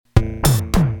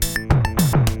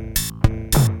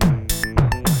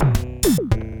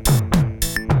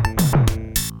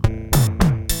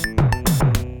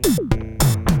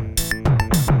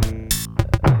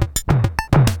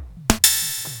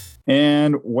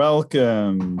and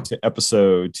welcome to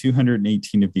episode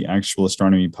 218 of the Actual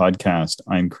Astronomy Podcast.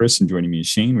 I'm Chris, and joining me is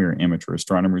Shane. We are amateur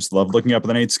astronomers who love looking up at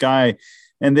the night sky,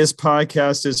 and this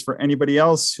podcast is for anybody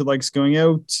else who likes going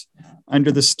out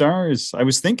under the stars. I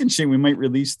was thinking, Shane, we might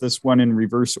release this one in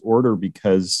reverse order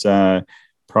because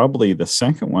probably the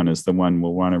second one is the one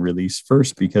we'll want to release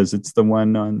first because it's the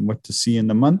one on what to see in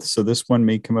the month. So this one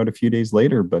may come out a few days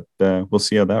later, but we'll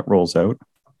see how that rolls out.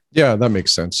 Yeah, that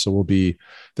makes sense. So the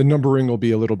numbering will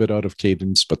be a little bit out of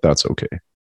cadence, but that's okay.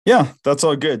 Yeah, that's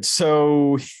all good.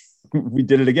 So we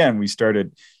did it again. We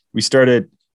started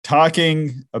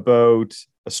talking about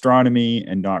astronomy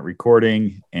and not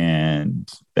recording. And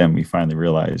then we finally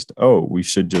realized, we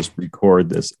should just record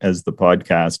this as the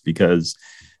podcast because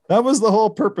that was the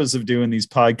whole purpose of doing these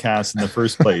podcasts in the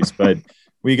first place. But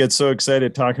we get so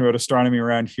excited talking about astronomy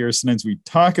around here. Sometimes we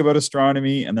talk about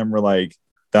astronomy and then we're like,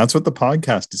 that's what the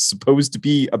podcast is supposed to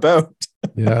be about.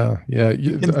 Yeah.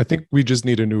 I think we just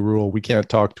need a new rule. We can't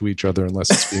talk to each other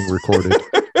unless it's being recorded.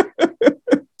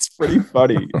 It's pretty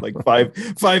funny. Like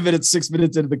 5 minutes, 6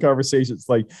 minutes into the conversation, it's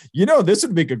like, this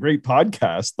would make a great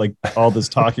podcast. Like all this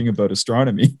talking about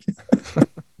astronomy.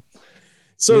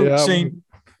 So yeah. Shane,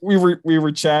 we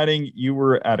were chatting. You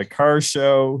were at a car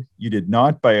show. You did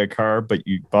not buy a car, but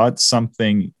you bought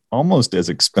something almost as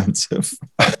expensive.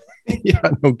 Yeah,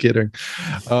 no kidding.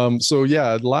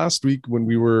 Last week when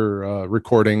we were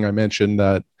recording, I mentioned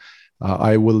that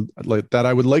I would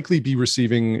likely be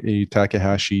receiving a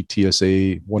Takahashi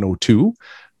TSA-102.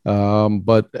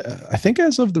 But I think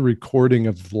as of the recording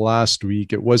of last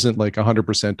week, it wasn't like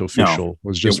 100% official. No, it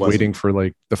was just waiting for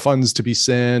like the funds to be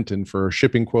sent and for a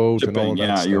shipping quote and all of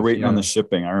that stuff. You're waiting on the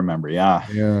shipping. I remember.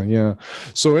 Yeah.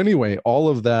 So anyway, all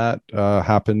of that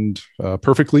happened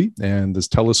perfectly. And this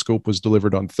telescope was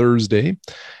delivered on Thursday.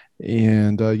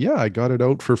 And I got it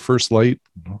out for first light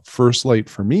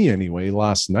for me anyway,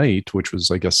 last night, which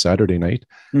was, I guess, Saturday night.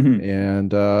 Mm-hmm.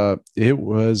 And it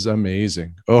was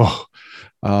amazing.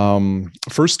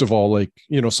 First of all,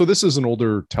 so this is an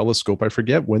older telescope. I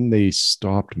forget when they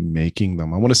stopped making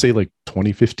them. I want to say like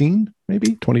 2015,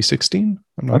 maybe 2016.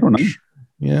 I don't know. Sure.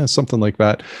 Yeah, something like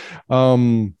that.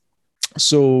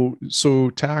 So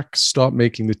TAC stopped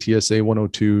making the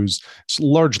TSA-102s. It's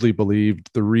largely believed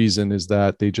the reason is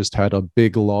that they just had a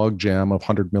big log jam of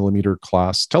 100 millimeter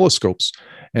class telescopes.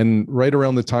 And right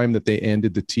around the time that they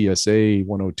ended the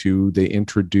TSA-102, they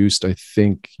introduced, I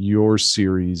think, your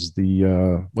series, the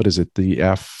the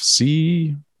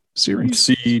FC series?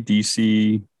 C,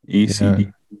 DC,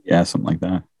 AC, something like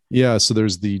that. Yeah, so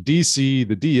there's the DC,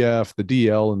 the DF, the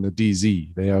DL, and the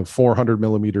DZ. They have 400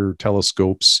 millimeter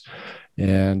telescopes,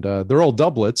 and they're all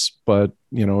doublets, but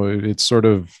it sort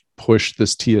of pushed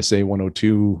this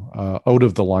TSA-102 out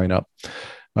of the lineup.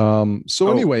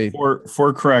 Anyway,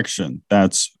 for correction,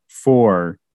 that's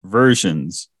 4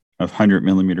 versions of 100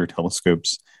 millimeter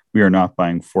telescopes. We are not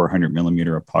buying 400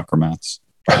 millimeter apochromats.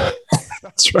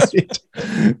 That's right.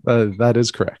 That is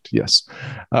correct. Yes.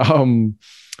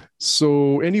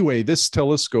 So anyway, this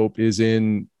telescope is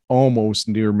in almost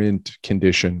near mint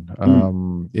condition.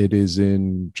 It is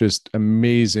in just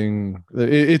amazing.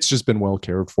 It's just been well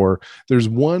cared for. There's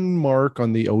one mark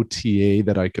on the OTA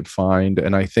that I could find,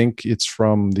 and I think it's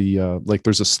from the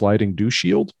there's a sliding dew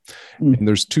shield, and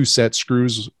there's 2 set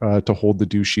screws to hold the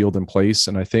dew shield in place.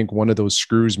 And I think one of those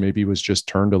screws maybe was just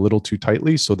turned a little too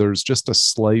tightly, so there's just a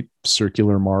slight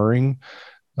circular marring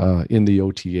in the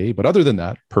OTA, but other than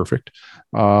that, perfect.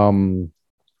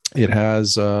 It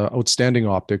has outstanding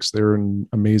optics. They're in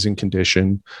amazing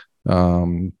condition.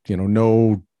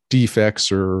 No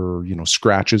defects or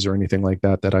scratches or anything like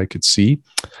that I could see.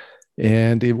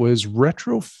 And it was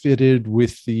retrofitted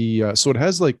with the so it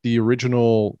has like the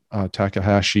original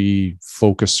Takahashi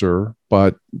focuser,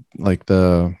 but like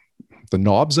the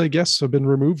knobs, I guess, have been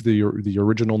removed, the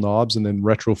original knobs, and then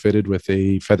retrofitted with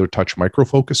a feather touch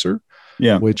microfocuser.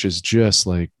 Yeah, which is just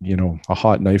like, a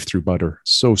hot knife through butter.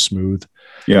 So smooth.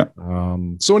 Yeah.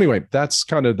 So anyway, that's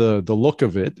kind of the look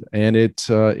of it. And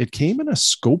it came in a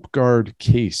scope guard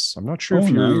case. I'm not sure if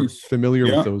you're familiar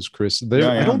with those, Chris.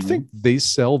 I don't think they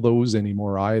sell those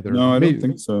anymore either. No, I don't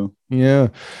think so. Yeah.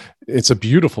 It's a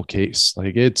beautiful case.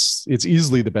 Like it's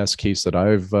easily the best case that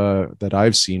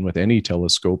I've seen with any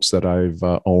telescopes that I've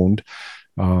owned.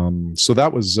 So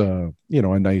that was a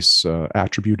nice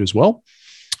attribute as well.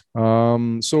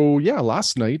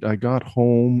 Last night I got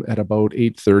home at about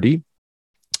 8:30.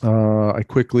 I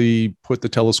quickly put the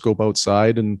telescope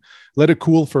outside and let it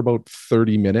cool for about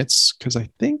 30 minutes because I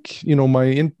think,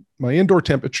 my indoor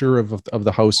temperature of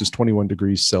the house is 21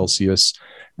 degrees Celsius.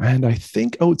 And I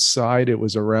think outside it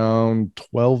was around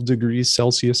 12 degrees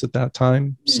Celsius at that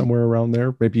time, somewhere around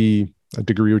there, maybe a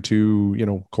degree or two,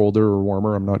 colder or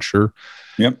warmer. I'm not sure.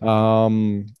 Yep. I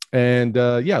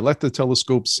let the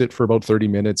telescope sit for about 30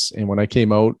 minutes. And when I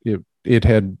came out, it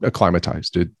had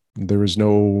acclimatized. There was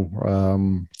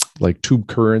no like tube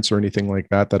currents or anything like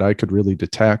that I could really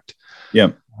detect.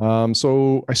 Yep.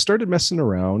 So I started messing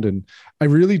around, and I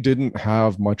really didn't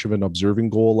have much of an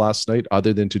observing goal last night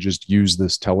other than to just use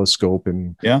this telescope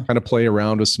and kind of play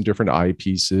around with some different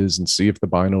eyepieces and see if the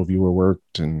bino viewer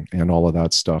worked and all of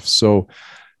that stuff. So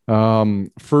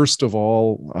first of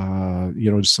all,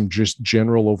 just some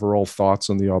general overall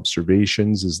thoughts on the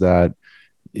observations is that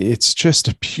it's just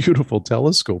a beautiful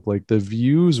telescope. Like, the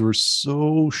views were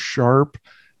so sharp,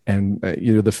 and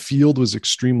the field was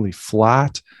extremely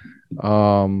flat.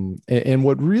 And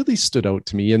what really stood out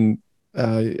to me, and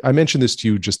I mentioned this to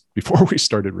you just before we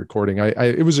started recording,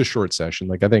 it was a short session.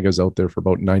 Like, I think I was out there for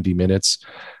about 90 minutes.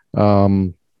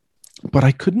 But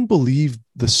I couldn't believe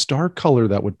the star color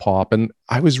that would pop. And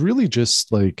I was really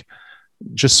just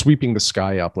sweeping the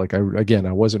sky up. Like, I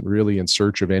wasn't really in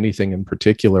search of anything in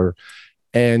particular.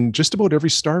 And just about every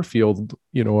star field,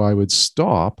 I would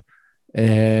stop.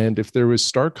 And if there was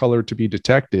star color to be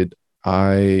detected,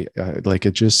 I like,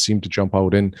 it just seemed to jump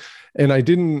out. And I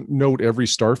didn't note every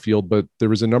star field, but there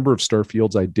was a number of star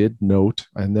fields I did note.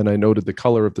 And then I noted the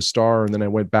color of the star. And then I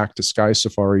went back to Sky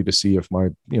Safari to see if my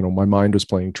mind was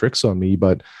playing tricks on me.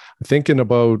 But I think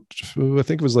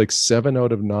it was like 7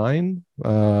 out of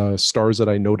 9 stars that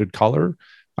I noted color,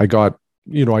 I got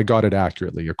it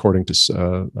accurately according to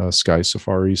Sky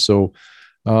Safari. So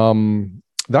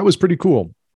that was pretty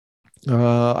cool.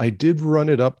 I did run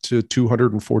it up to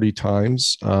 240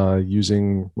 times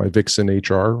using my Vixen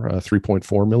HR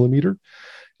 3.4 millimeter.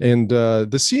 And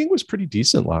the seeing was pretty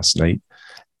decent last night.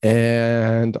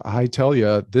 And I tell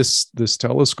you, this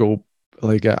telescope,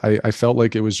 like, I felt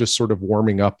like it was just sort of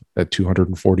warming up at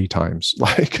 240 times.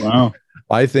 Like, wow.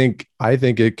 I think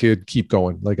it could keep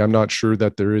going. Like, I'm not sure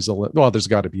that there is there's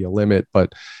got to be a limit,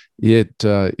 but it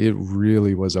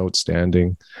really was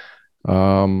outstanding.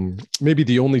 Maybe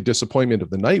the only disappointment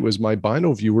of the night was my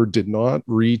bino viewer did not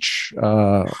reach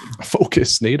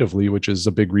focus natively, which is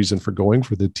a big reason for going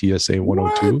for the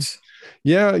TSA-102. What?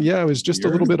 Yeah, it was just a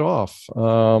little bit off.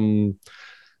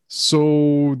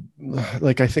 So,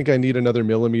 like, I think I need another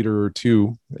millimeter or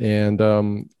two. And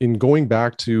in going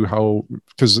back to how,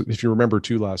 because if you remember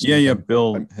too last week,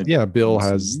 Bill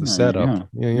has the setup.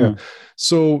 Yeah.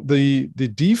 So the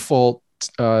default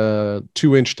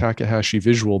 2-inch Takahashi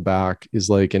visual back is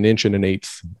like 1.125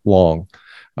 inches long,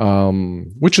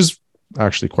 which is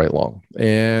actually quite long.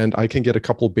 And I can get a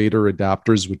couple beta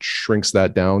adapters, which shrinks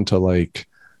that down to, like,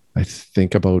 I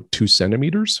think about 2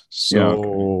 centimeters.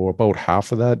 So about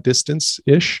half of that distance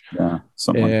ish. Yeah.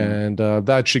 Something and like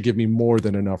that should give me more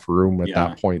than enough room at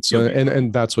that point. So,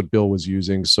 and that's what Bill was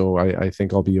using. So I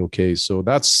think I'll be okay. So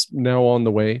that's now on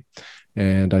the way.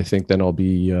 And I think then I'll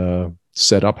be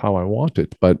set up how I want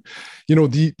it. But,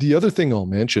 the other thing I'll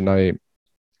mention, I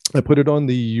put it on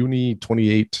the Uni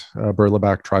 28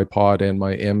 Burlaback tripod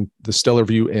and the Stellar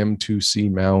View M2C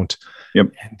mount.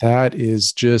 Yep. And that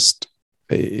is just,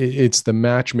 it's the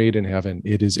match made in heaven.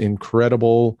 It is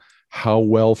incredible how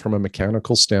well, from a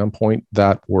mechanical standpoint,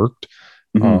 that worked.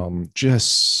 Mm-hmm.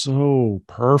 Just so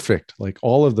perfect. Like,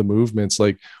 all of the movements,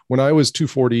 like when I was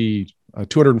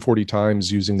 240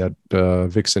 times using that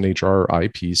Vixen HR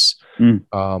eyepiece,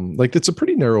 like, it's a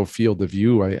pretty narrow field of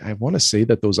view. I want to say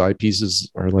that those eyepieces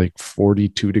are like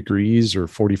 42 degrees or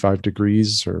 45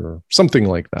 degrees or something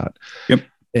like that. Yep.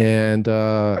 And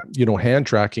hand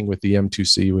tracking with the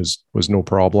M2C was no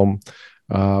problem.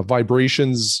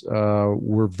 Vibrations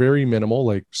were very minimal.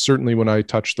 Like, certainly when I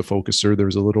touched the focuser, there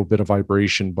was a little bit of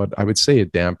vibration, but I would say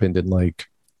it dampened in like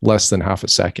less than half a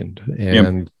second.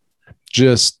 And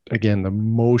just, again, the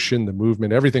motion, the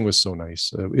movement, everything was so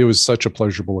nice. It was such a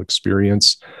pleasurable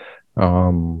experience.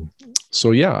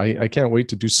 So yeah, I can't wait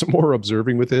to do some more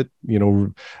observing with it.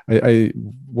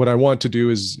 What I want to do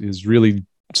is really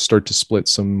start to split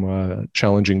some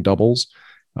challenging doubles,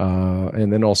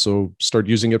 and then also start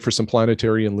using it for some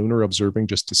planetary and lunar observing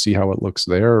just to see how it looks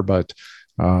there. But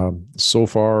so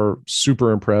far,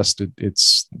 super impressed.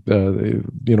 It's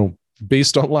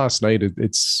based on last night,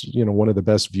 it's one of the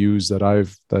best views that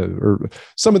or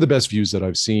some of the best views that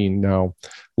I've seen. Now,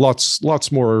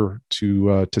 lots more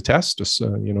to test.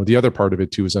 The other part of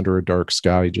it too is under a dark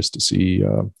sky, just to see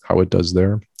how it does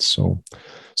there. So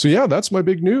yeah, that's my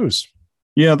big news.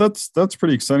 Yeah, that's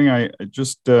pretty exciting. I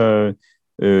just as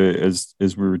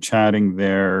we were chatting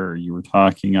there, you were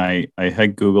talking, I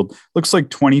had Googled, looks like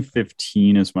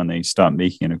 2015 is when they stopped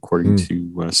making it, according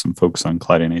to some folks on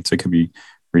Cloudy Nights. I could be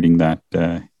reading that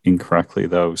incorrectly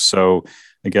though. So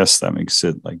I guess that makes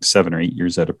it like 7 or 8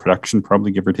 years out of production,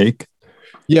 probably, give or take.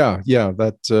 Yeah.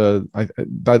 That's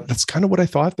kind of what I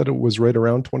thought, that it was right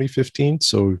around 2015.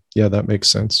 So yeah, that makes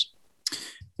sense.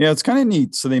 Yeah, it's kind of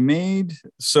neat.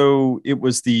 So it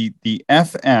was the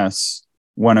FS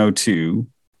 102,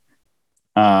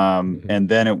 and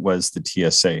then it was the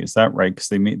TSA. Is that right? Because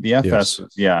they made the FS. Yes.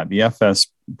 Yeah, the FS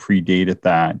predated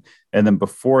that, and then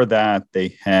before that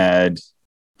they had,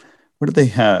 what did they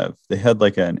have? They had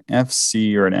like an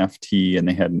FC or an FT, and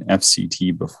they had an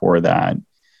FCT before that.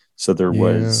 So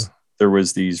Yeah. there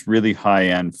was these really high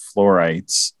end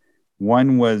fluorites.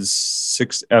 One was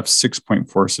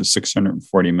F6.4, so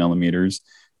 640 millimeters.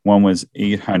 One was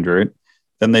 800.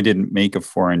 Then they didn't make a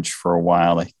 4-inch for a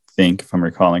while, I think, if I'm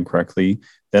recalling correctly.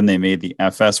 Then they made the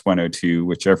FS 102,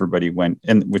 which everybody went,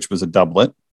 and which was a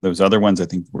doublet. Those other ones, I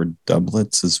think, were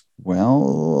doublets as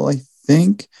well, I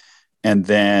think. And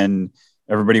then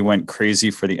everybody went crazy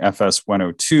for the FS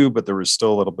 102, but there was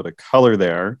still a little bit of color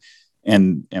there.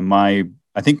 And I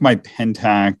think my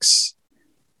Pentax,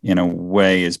 in a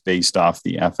way, is based off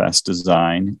the FS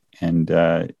design. And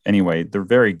anyway, they're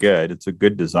very good. It's a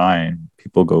good design.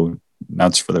 People go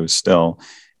nuts for those still.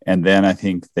 And then I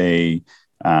think they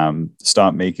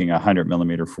stopped making 100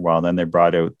 millimeter for a while. Then they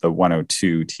brought out the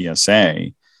 102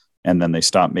 TSA, and then they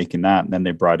stopped making that. And then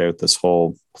they brought out this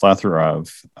whole plethora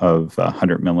of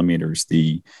 100 millimeters.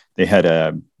 They had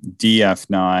a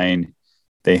DF9,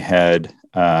 they had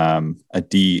a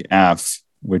DF,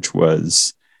 which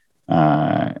was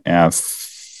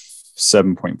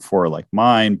f7.4 like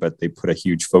mine, but they put a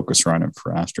huge focuser on it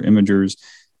for astro imagers.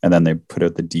 And then they put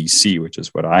out the DC, which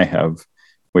is what I have,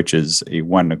 which is a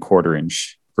 1.25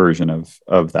 inch version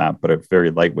of that, but a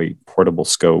very lightweight portable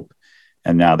scope.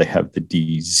 And now they have the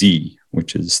DZ,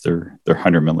 which is their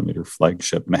 100 millimeter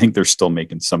flagship. And I think they're still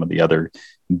making some of the other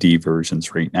D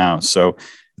versions right now. So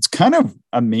it's kind of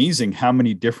amazing how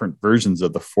many different versions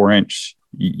of the 4-inch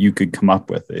you could come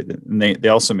up with. And they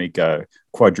also make a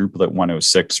quadruplet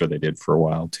 106, or they did for a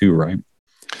while too, right?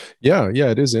 Yeah,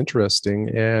 it is interesting.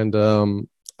 And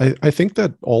I think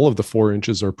that all of the 4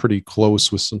 inches are pretty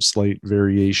close with some slight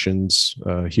variations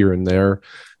here and there.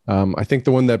 I think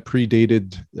the one that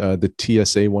predated the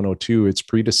TSA-102, its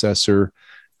predecessor,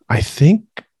 I think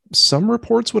some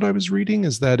reports, what I was reading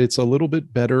is that it's a little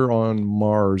bit better on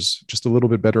Mars, just a little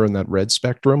bit better in that red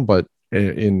spectrum, but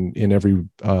in every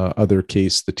other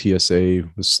case, the TSA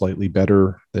was slightly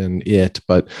better than it.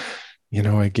 But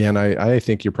again, I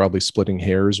think you're probably splitting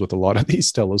hairs with a lot of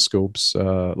these telescopes,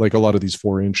 like a lot of these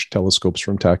 4-inch telescopes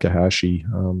from Takahashi.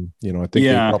 I think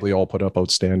they probably all put up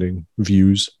outstanding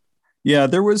views. Yeah,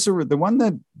 there was the one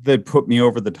that put me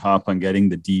over the top on getting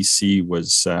the DC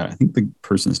was, I think the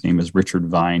person's name is Richard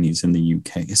Vine. He's in the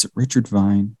UK. Is it Richard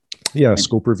Vine? Yeah,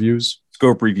 Scope Reviews.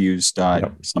 Scope Reviews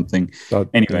something.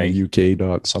 Anyway, UK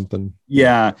dot something.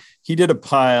 Yeah, he did a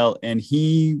pile, and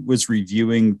he was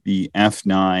reviewing the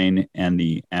F9 and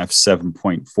the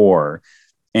F7.4.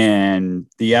 And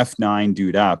the F9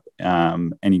 dude up,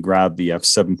 and he grabbed the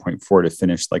F7.4 to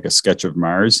finish like a sketch of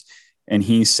Mars. And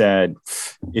he said,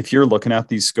 if you're looking at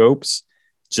these scopes,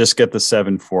 just get the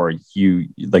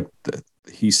 7.4.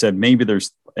 He said, maybe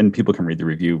there's, and people can read the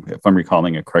review. If I'm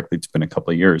recalling it correctly, it's been a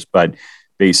couple of years, but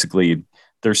basically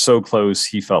they're so close.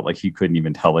 He felt like he couldn't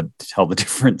even tell the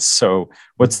difference. So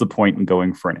what's the point in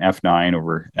going for an F9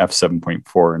 over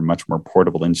F7.4 and much more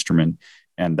portable instrument?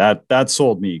 And that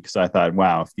sold me, because I thought,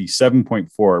 wow, if the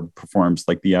 7.4 performs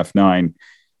like the F9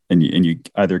 and you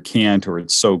either can't, or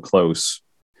it's so close,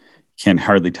 can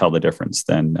hardly tell the difference,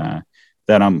 then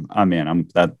I'm in.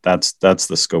 That's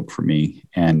the scope for me.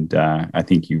 And I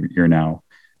think you're now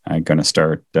going to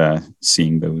start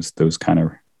seeing those kind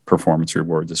of performance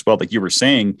rewards as well. Like you were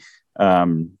saying,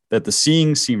 that the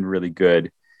seeing seemed really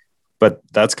good, but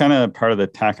that's kind of part of the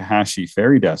Takahashi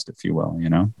fairy dust, if you will.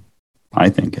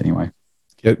 I think anyway.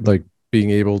 Like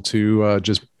being able to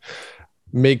just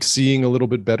make seeing a little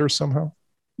bit better somehow.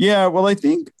 Yeah, well, I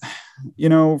think,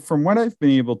 from what I've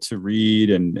been able to read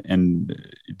and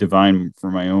divine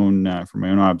from my own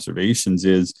observations,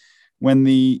 is when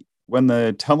the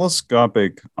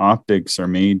telescopic optics are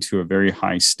made to a very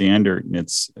high standard, and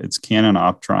it's Canon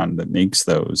Optron that makes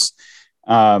those,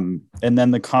 and then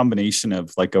the combination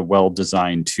of like a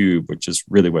well-designed tube, which is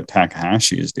really what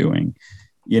Takahashi is doing,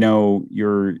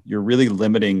 you're really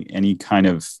limiting any kind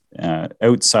of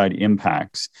outside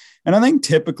impacts. And I think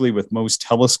typically with most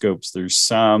telescopes, there's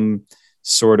some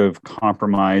sort of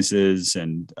compromises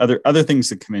and other things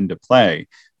that come into play,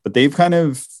 but they've kind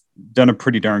of done a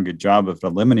pretty darn good job of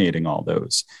eliminating all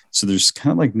those. So there's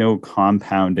kind of like no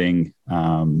compounding,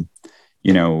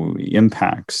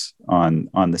 impacts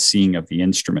on the seeing of the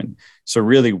instrument. So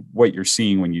really what you're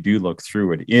seeing when you do look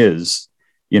through it is,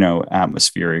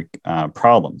 atmospheric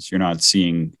problems. You're not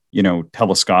seeing,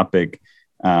 telescopic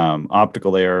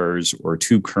optical errors or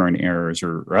tube current errors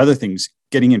or other things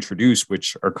getting introduced,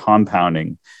 which are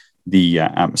compounding the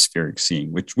atmospheric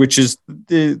seeing, which is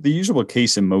the usual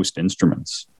case in most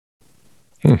instruments.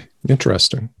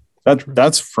 Interesting.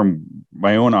 That's from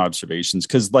my own observations,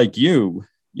 because like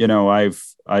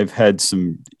I've had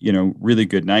some really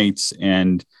good nights,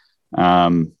 and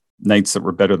nights that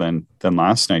were better than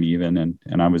last night even,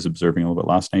 and I was observing a little bit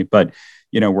last night, but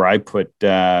where I put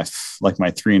like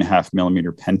my 3.5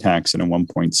 millimeter Pentax in a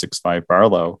 1.65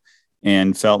 Barlow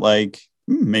and felt like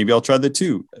maybe I'll try the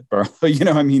 2 Barlow.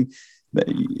 I mean,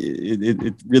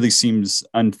 it really seems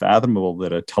unfathomable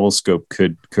that a telescope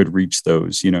could reach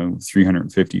those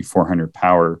 350, 400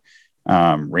 power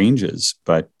ranges,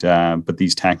 but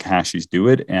these Takahashis do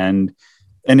it, and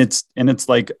it's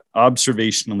like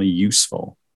observationally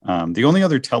useful. The only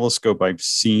other telescope I've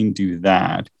seen do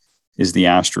that is the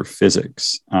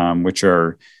astrophysics, which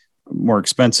are more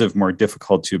expensive, more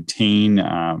difficult to obtain.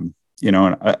 That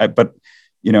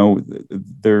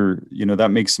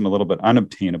makes them a little bit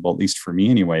unobtainable, at least for me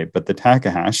anyway. But the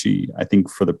Takahashi, I think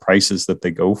for the prices that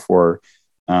they go for,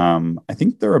 I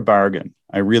think they're a bargain.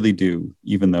 I really do,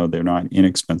 even though they're not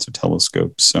inexpensive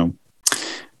telescopes. So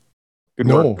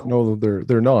no,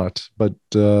 they're not. But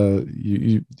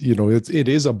it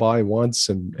is a buy once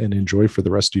and enjoy for the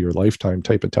rest of your lifetime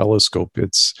type of telescope.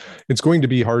 It's going to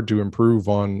be hard to improve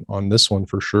on this one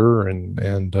for sure.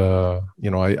 And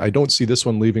I don't see this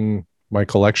one leaving my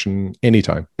collection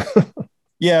anytime.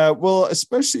 Yeah, well,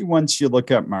 especially once you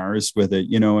look at Mars with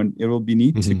it, and it will be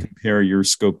neat to compare your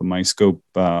scope and my scope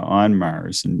on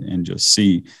Mars and just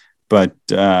see. But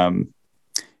like,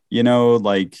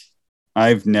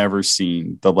 I've never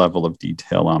seen the level of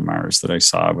detail on Mars that I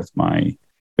saw with my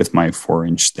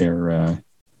 4-inch there a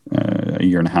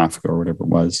year and a half ago or whatever it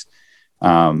was.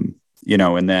 And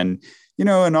then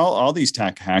and all these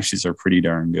Takahashis are pretty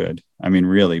darn good. I mean,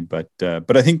 really, but I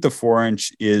think the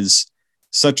 4-inch is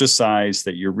such a size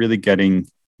that you're really getting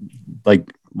like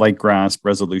light grasp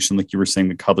resolution, like you were saying,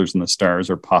 the colors in the stars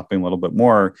are popping a little bit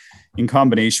more in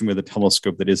combination with a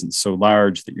telescope that isn't so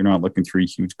large that you're not looking through a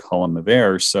huge column of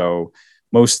air. So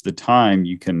most of the time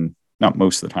you can, not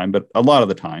most of the time, but a lot of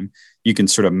the time you can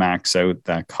sort of max out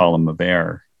that column of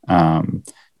air and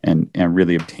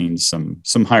really obtain some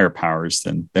higher powers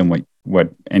than what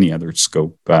any other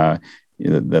scope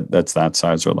that's that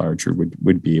size or larger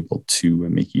would be able to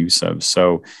make use of.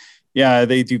 So yeah,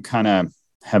 they do kind of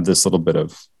have this little bit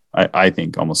of, I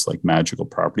think, almost like magical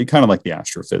property, kind of like the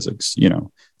astrophysics,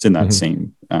 it's in that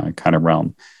same kind of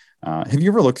realm. Have you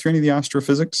ever looked through any of the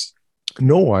astrophysics?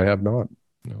 No, I have not.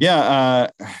 No. Yeah,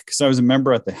 because I was a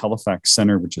member at the Halifax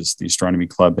Center, which is the astronomy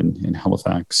club in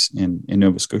Halifax in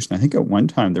Nova Scotia. And I think at one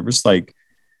time there was like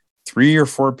 3 or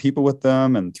 4 people with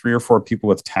them and 3 or 4 people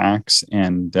with tax.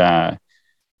 And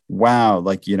wow,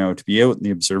 like, to be out in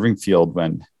the observing field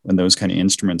when those kind of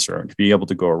instruments are, to be able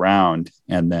to go around.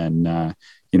 And then,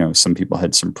 some people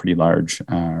had some pretty large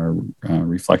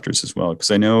reflectors as well.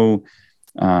 Because I know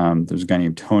there's a guy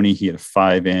named Tony, he had a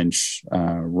 5-inch,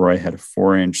 Roy had a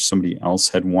 4-inch, somebody else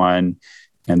had one.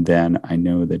 And then I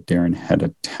know that Darren had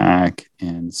a TAC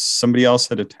and somebody else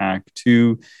had a TAC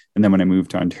too. And then when I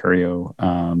moved to Ontario,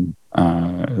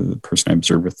 the person I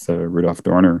observed with Rudolph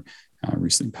Dorner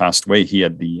recently passed away. He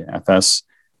had the FS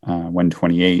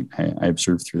 128. I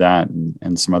observed through that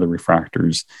and some other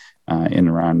refractors in and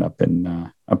around up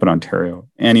in Ontario.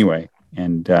 Anyway,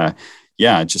 and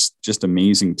yeah, just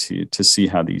amazing to see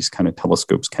how these kind of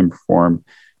telescopes can perform.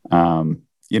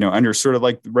 Under sort of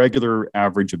like regular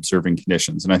average observing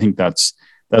conditions. And I think that's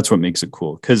what makes it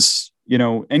cool. Because,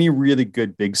 any really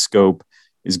good big scope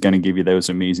is going to give you those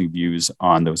amazing views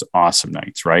on those awesome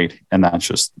nights, right? And that's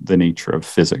just the nature of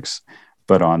physics.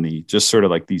 But on the just sort of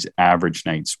like these average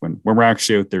nights when we're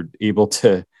actually out there able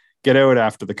to get out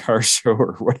after the car show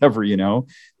or whatever,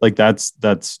 like that's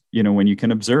when you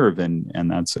can observe.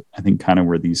 And that's, I think, kind of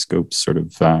where these scopes sort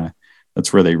of,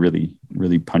 that's where they really,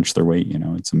 really punch their weight.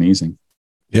 It's amazing.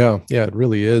 Yeah, it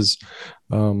really is.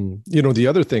 The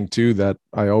other thing too that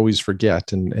I always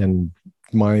forget, and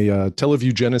my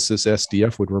Teleview Genesis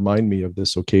SDF would remind me of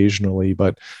this occasionally,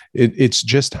 but it's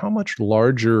just how much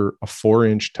larger a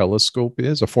 4-inch telescope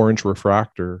is, a 4-inch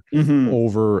refractor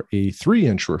over a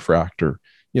 3-inch refractor.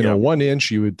 1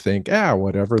 inch, you would think,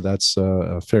 whatever, that's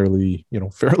a fairly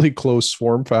close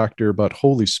form factor, but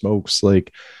holy smokes,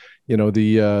 like,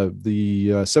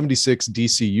 the 76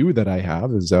 DCU that I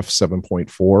have is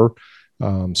f7.4.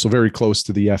 So very close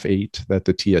to the F8 that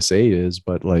the TSA is,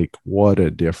 but like what a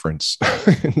difference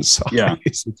in size. Yeah.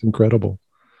 It's incredible.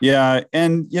 Yeah.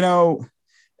 And,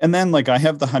 and then like I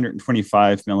have the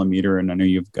 125 millimeter, and I know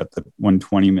you've got the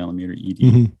 120 millimeter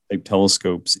ED type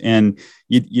telescopes, and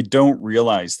you don't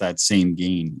realize that same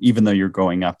gain, even though you're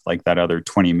going up like that other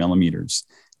 20 millimeters.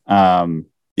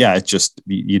 Yeah, it's just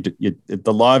the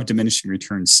law of diminishing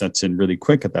returns sets in really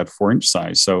quick at that 4-inch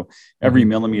size. So every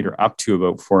millimeter up to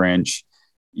about 4-inch,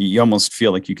 you almost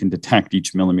feel like you can detect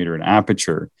each millimeter in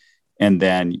aperture. And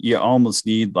then you almost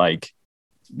need like,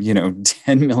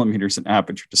 10 millimeters in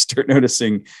aperture to start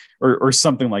noticing or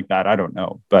something like that. I don't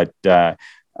know. But the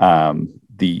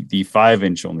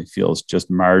 5-inch only feels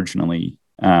just marginally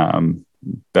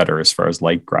better as far as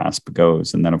light grasp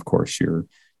goes. And then of course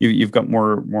you've got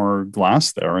more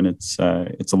glass there, and it's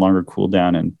a longer cool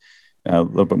down and a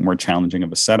little bit more challenging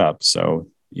of a setup. So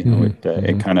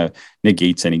it kind of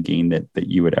negates any gain that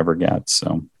you would ever get.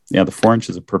 So yeah, the 4-inch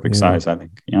is a perfect size, I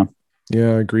think.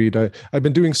 Yeah, agreed. I've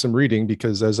been doing some reading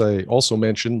because, as I also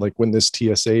mentioned, like when this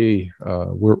TSA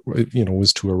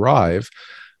was to arrive,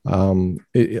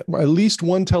 at least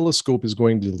one telescope is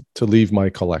going to leave my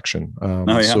collection.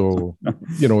 So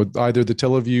either the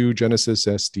Teleview Genesis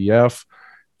SDF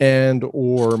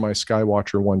or my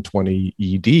Skywatcher 120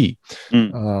 ED.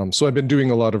 So I've been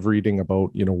doing a lot of reading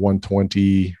about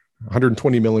 120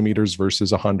 millimeters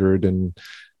versus 100,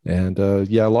 and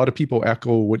a lot of people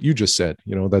echo what you just said,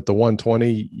 that the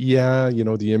 120,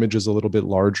 the image is a little bit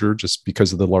larger just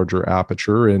because of the larger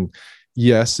aperture. And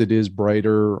yes, it is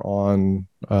brighter on,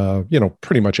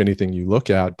 pretty much anything you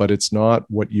look at, but it's not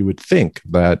what you would think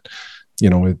that,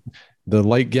 the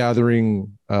light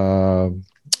gathering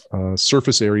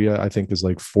surface area, I think, is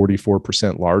like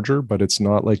 44% larger, but it's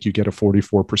not like you get a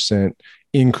 44%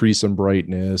 increase in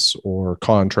brightness or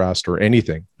contrast or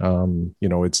anything.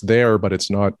 It's there, but it's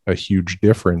not a huge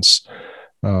difference.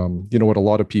 What a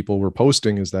lot of people were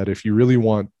posting is that if you really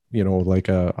want, like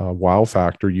a wow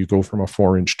factor, you go from a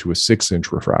 4-inch to a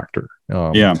 6-inch refractor.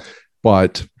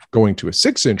 But going to a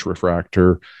 6-inch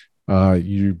refractor,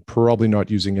 you're probably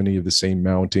not using any of the same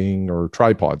mounting or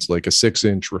tripods. Like a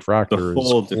 6-inch refractor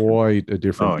is quite a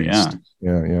different beast.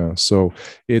 Yeah. So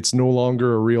it's no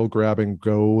longer a real grab and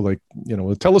go. Like,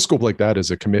 a telescope like that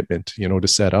is a commitment, to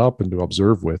set up and to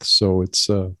observe with. So it's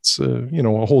a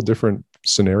whole different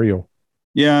scenario.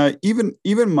 Yeah. Even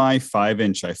my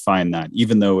 5-inch, I find that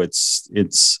even though it's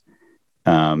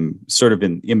sort of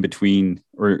in between,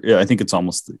 or I think it's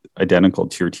almost identical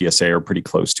to your TSA or pretty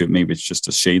close to it. Maybe it's just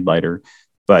a shade lighter,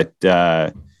 but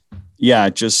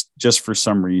just for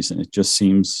some reason, it just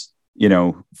seems,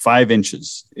 5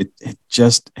 inches, it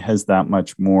just has that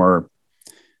much more,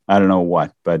 I don't know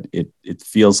what, but it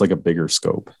feels like a bigger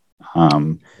scope. Up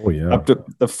to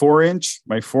the 4-inch,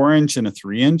 my 4-inch and a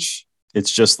 3-inch,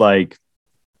 it's just like,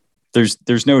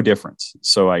 there's no difference.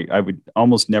 So I would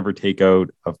almost never take out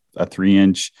a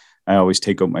 3-inch. I always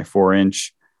take out my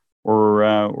 4-inch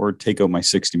or take out my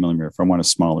 60 millimeter if I want a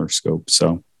smaller scope.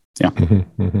 So yeah.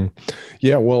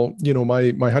 Yeah. Well,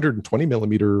 my 120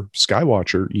 millimeter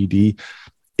Skywatcher ED,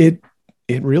 it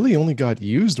really only got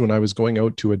used when I was going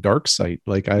out to a dark site.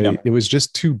 Like it was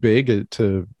just too big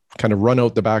to kind of run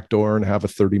out the back door and have a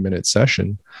 30-minute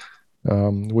session.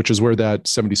 Which is where that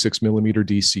 76 millimeter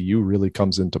DCU really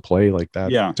comes into play. Like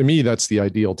that, to me, that's the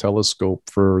ideal telescope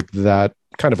for that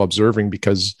kind of observing,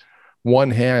 because one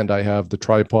hand I have the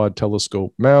tripod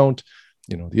telescope mount,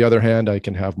 the other hand I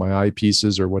can have my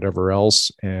eyepieces or whatever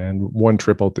else, and one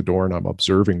trip out the door and I'm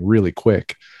observing really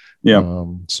quick.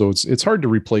 So it's hard to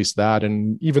replace that.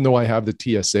 And even though I have the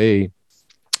TSA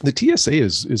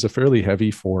is a fairly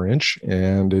heavy 4-inch,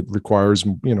 and it requires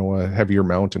a heavier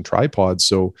mount and tripod.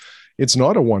 So it's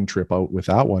not a one trip out with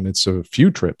that one. It's a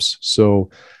few trips. So,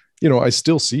 I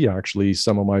still see actually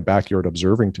some of my backyard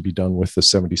observing to be done with the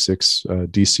 76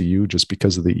 DCU just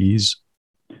because of the ease.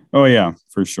 Oh yeah,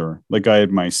 for sure. Like I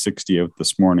had my 60 out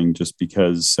this morning just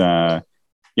because, I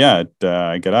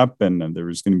got up and there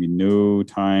was going to be no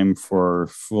time for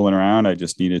fooling around. I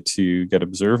just needed to get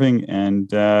observing.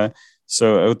 And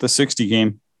so out the 60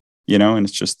 came. And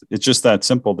it's just that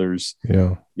simple. There's,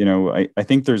 I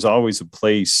think there's always a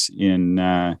place in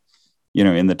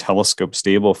the telescope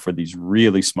stable for these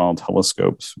really small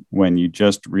telescopes when you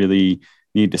just really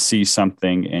need to see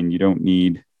something and you don't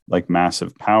need like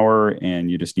massive power and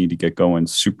you just need to get going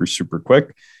super, super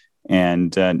quick.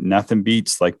 And nothing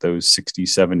beats like those 60,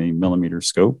 70 millimeter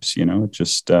scopes,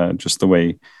 just the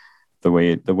way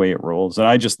it rolls. And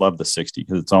I just love the 60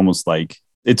 because it's almost like,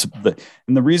 and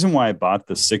the reason why I bought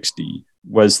the 60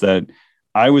 was that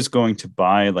I was going to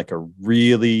buy like a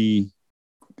really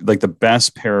like the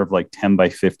best pair of like 10 by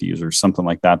 50s or something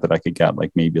like that I could get,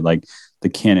 like maybe like the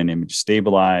Canon image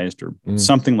stabilized or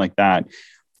something like that.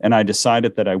 And I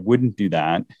decided that I wouldn't do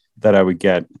that, that I would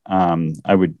get,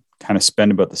 I would kind of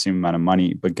spend about the same amount of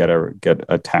money, but get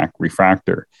a TAC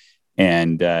refractor.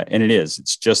 And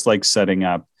it's just like setting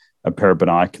up a pair of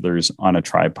binoculars on a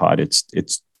tripod.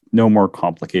 It's no more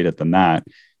complicated than that.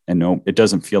 And no, it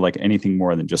doesn't feel like anything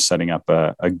more than just setting up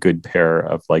a good pair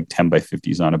of like 10 by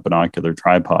 50s on a binocular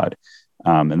tripod.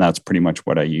 And that's pretty much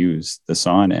what I use this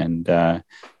on. And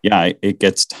it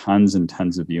gets tons and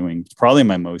tons of viewing. It's probably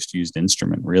my most used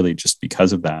instrument, really, just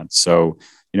because of that. So,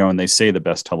 and they say the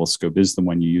best telescope is the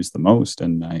one you use the most.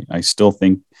 And I still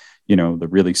think, the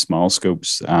really small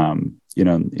scopes, in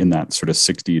that sort of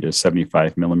 60 to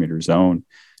 75 millimeter zone,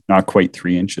 not quite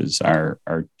 3 inches, are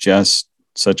just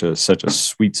such a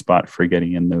sweet spot for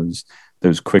getting in those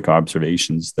quick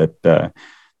observations that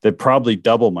probably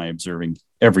double my observing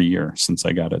every year since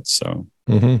I got it. So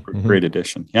great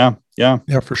addition. Yeah,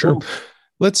 for sure. Cool.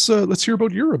 Let's hear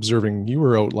about your observing. You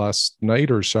were out last night,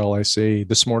 or shall I say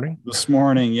this morning? This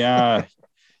morning, yeah.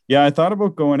 I thought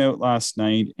about going out last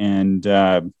night, and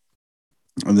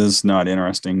this is not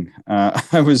interesting.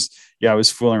 I was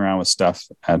fooling around with stuff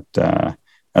at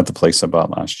the place I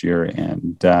bought last year,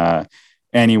 and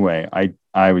anyway,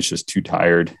 I was just too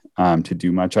tired to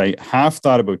do much. I half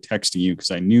thought about texting you because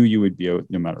I knew you would be out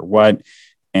no matter what,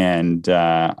 and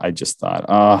I just thought,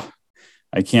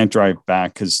 I can't drive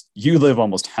back because you live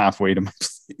almost halfway to my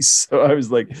place. So I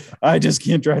was like, I just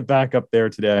can't drive back up there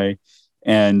today.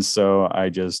 And so I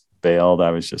just bailed.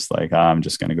 I was just like, I'm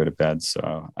just going to go to bed.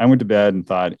 So I went to bed and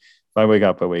thought, if I wake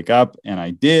up, I wake up. And I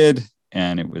did.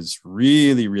 And it was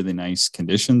really, really nice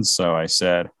conditions. So I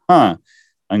said, I'm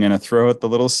going to throw out the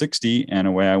little 60. And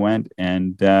away I went.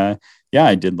 And I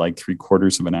did like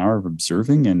 3/4 of an hour of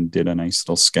observing and did a nice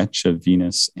little sketch of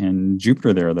Venus and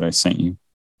Jupiter there that I sent you.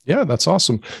 Yeah, that's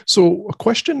awesome. So a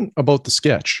question about the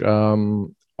sketch.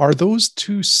 Are those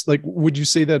two, like, would you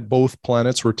say that both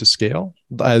planets were to scale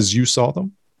as you saw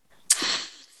them?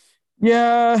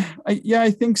 Yeah, I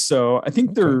think so. I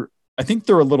think they're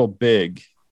a little big.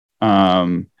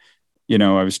 I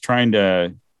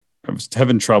was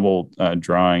having trouble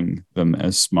drawing them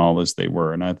as small as they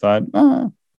were, and I thought,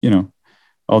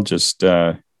 I'll just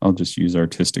use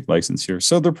artistic license here.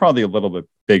 So they're probably a little bit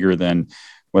bigger than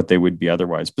what they would be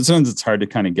otherwise. But sometimes it's hard to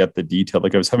kind of get the detail.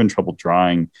 Like I was having trouble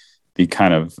drawing the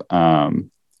kind of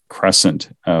crescent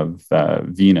of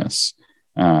Venus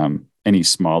any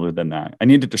smaller than that. I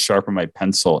needed to sharpen my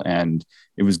pencil, and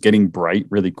it was getting bright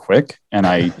really quick.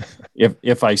 And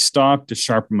if I stopped to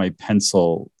sharpen my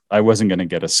pencil, I wasn't going to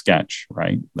get a sketch,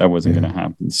 right? That wasn't going to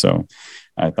happen. So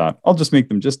I thought, I'll just make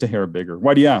them just a hair bigger.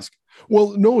 Why do you ask?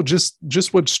 Well, no, just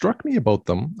what struck me about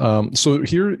them. So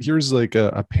here's like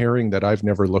a pairing that I've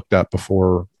never looked at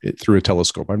before through a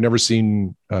telescope. I've never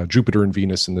seen Jupiter and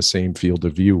Venus in the same field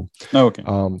of view. Oh, okay.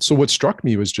 So what struck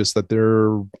me was just that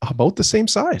they're about the same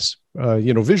size,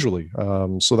 visually.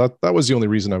 So that was the only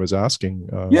reaon I was asking.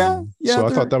 So I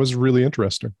thought that was really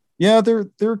interesting. Yeah,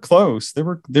 they're close. They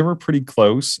were pretty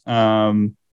close.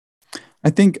 I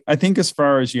think as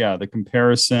far as the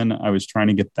comparison, I was trying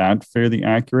to get that fairly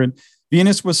accurate.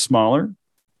 Venus was smaller.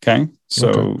 Okay.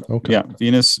 So okay. Yeah,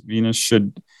 Venus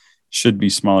should be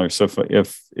smaller. So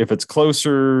if it's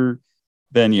closer,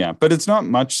 then yeah, but it's not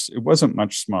much. It wasn't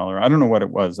much smaller. I don't know what it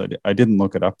was. I didn't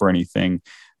look it up or anything.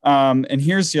 And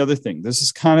here's the other thing. This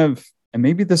is kind of, and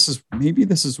maybe this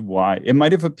is why it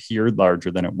might have appeared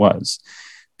larger than it was,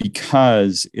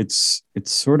 because it's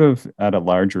sort of at a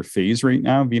larger phase right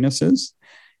now, Venus is.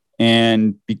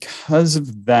 And because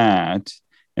of that,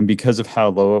 and because of how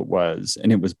low it was, and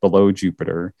it was below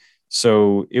Jupiter,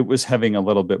 so it was having a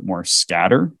little bit more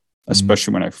scatter,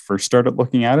 especially when I first started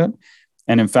looking at it.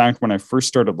 And in fact, when I first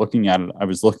started looking at it, I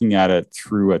was looking at it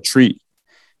through a tree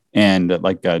and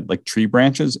like tree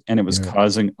branches, and it was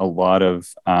causing a lot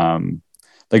of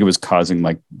it was causing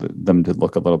them to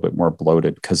look a little bit more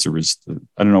bloated, because there was,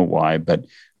 I don't know why, but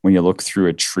when you look through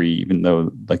a tree, even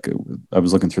though I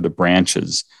was looking through the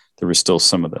branches, there was still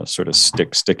some of the sort of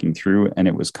sticking through, and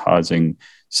it was causing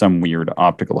some weird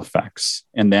optical effects.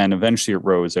 And then eventually it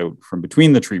rose out from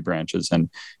between the tree branches, and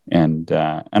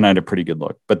I had a pretty good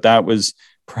look. But that was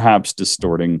perhaps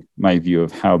distorting my view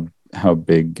of how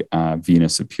big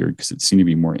Venus appeared, because it seemed to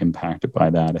be more impacted by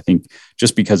that, I think,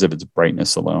 just because of its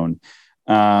brightness alone.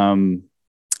 And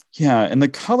the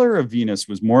color of Venus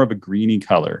was more of a greeny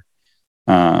color.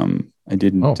 I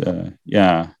didn't,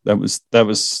 there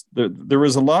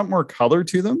was a lot more color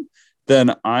to them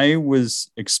than I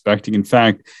was expecting. In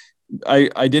fact,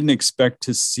 I didn't expect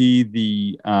to see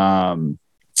the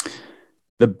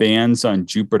the bands on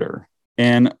Jupiter.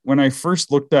 And when I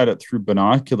first looked at it through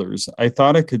binoculars, I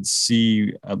thought I could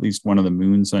see at least one of the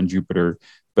moons on Jupiter.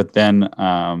 But then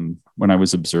when I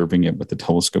was observing it with the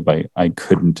telescope, I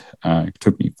couldn't. It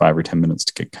took me 5 or 10 minutes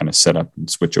to get kind of set up and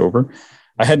switch over.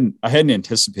 I hadn't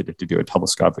anticipated to do a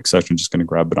telescopic session, just going to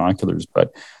grab binoculars,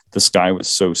 but the sky was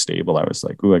so stable. I was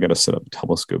like, "Ooh, I got to set up a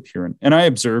telescope here." And I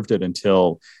observed it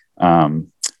until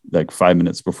like 5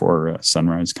 minutes before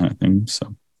sunrise kind of thing.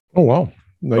 So. Oh, wow.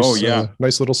 Nice. Oh, yeah.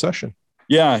 Nice little session.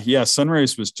 Yeah.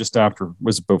 Sunrise was just after,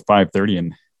 was about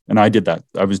 5:30. And I did that.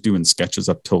 I was doing sketches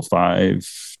up till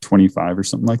 5:25 or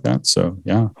something like that. So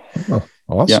yeah. Oh,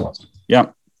 awesome.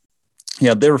 Yeah.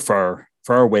 They were far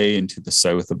away into the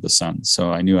south of the sun.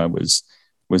 So I knew I was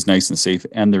nice and safe.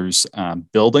 And there's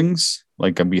buildings,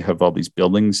 like we have all these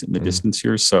buildings in the distance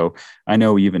here. So I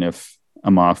know even if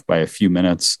I'm off by a few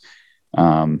minutes,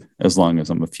 as long as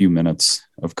I'm a few minutes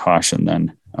of caution,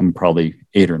 then I'm probably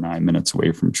 8 or 9 minutes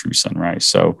away from true sunrise.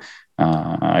 So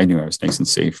I knew I was nice and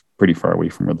safe, pretty far away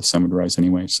from where the sun would rise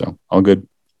anyway. So all good.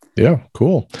 Yeah,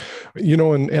 cool.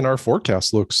 And our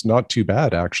forecast looks not too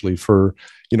bad actually for,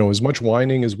 as much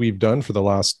whining as we've done for the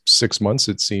last 6 months,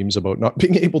 it seems, about not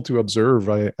being able to observe.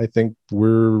 I think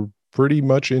we're pretty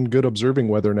much in good observing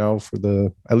weather now for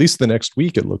at least the next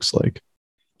week, it looks like.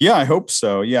 Yeah, I hope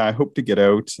so. Yeah, I hope to get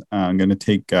out. I'm going to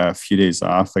take a few days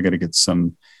off. I got to get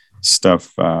some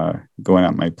stuff going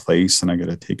at my place, and I got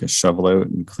to take a shovel out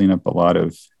and clean up a lot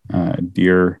of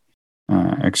deer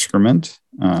excrement.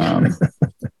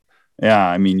 Yeah,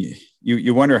 I mean,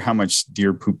 you wonder how much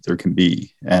deer poop there can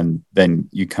be, and then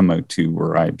you come out to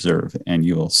where I observe, and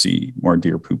you will see more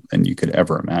deer poop than you could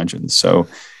ever imagine. So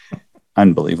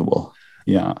unbelievable.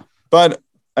 Yeah, but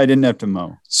I didn't have to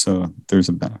mow, so there's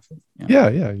a benefit. Yeah.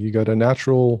 You got a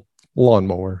natural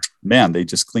lawnmower. Man, they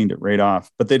just cleaned it right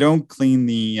off. But they don't clean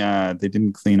the. They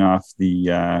didn't clean off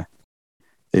the.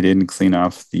 They didn't clean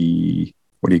off the.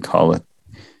 What do you call it?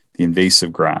 The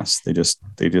invasive grass. They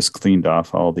just cleaned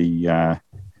off all the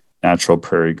natural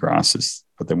prairie grasses.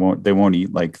 But they won't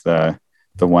eat like the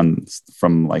ones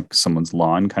from like someone's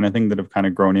lawn kind of thing that have kind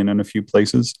of grown in a few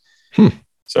places.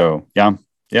 So yeah,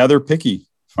 they're picky.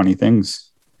 Funny things.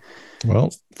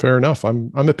 Well, fair enough.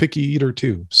 I'm a picky eater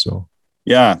too. So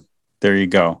yeah, there you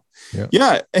go.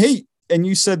 Yeah. Hey, and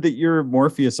you said that your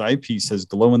Morpheus eyepiece has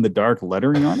glow in the dark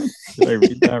lettering on it. Did I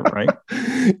read that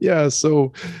right? Yeah.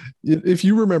 So if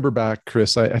you remember back,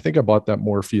 Chris, I think I bought that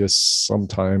Morpheus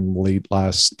sometime late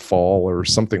last fall or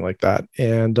something like that.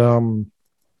 And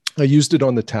I used it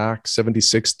on the TAC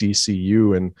 76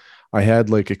 DCU, and I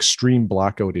had like extreme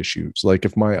blackout issues. Like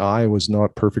if my eye was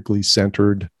not perfectly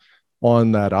centered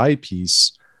on that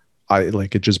eyepiece,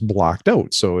 it just blacked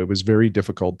out. So it was very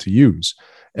difficult to use.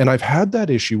 And I've had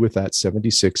that issue with that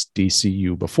 76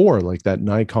 DCU before, like that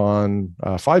Nikon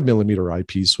 5mm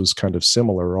eyepiece was kind of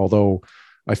similar, although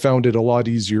I found it a lot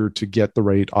easier to get the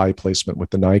right eye placement with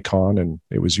the Nikon and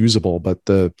it was usable. But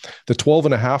the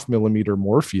 12.5mm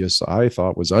Morpheus I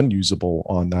thought was unusable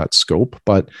on that scope.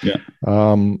 But yeah.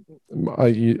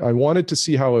 I wanted to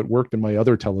see how it worked in my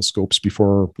other telescopes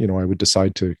before, I would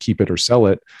decide to keep it or sell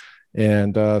it.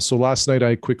 And so last night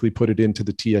I quickly put it into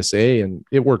the TSA and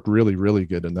it worked really, really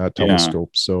good in that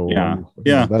telescope. So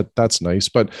that's nice.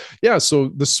 But yeah, so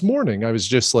this morning I was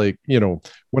just like,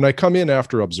 when I come in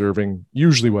after observing,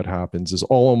 usually what happens is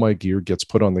all of my gear gets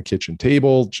put on the kitchen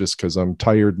table just because I'm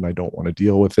tired and I don't want to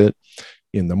deal with it.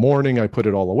 In the morning, I put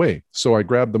it all away. So I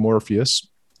grabbed the Morpheus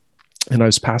and I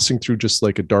was passing through just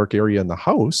like a dark area in the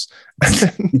house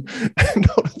and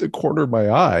out of the corner of my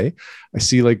eye, I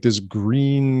see like this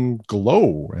green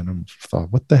glow and I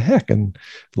thought, what the heck? And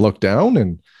looked down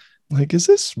and like, is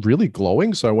this really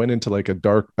glowing? So I went into like a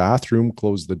dark bathroom,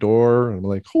 closed the door and I'm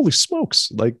like, holy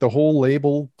smokes, like the whole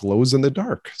label glows in the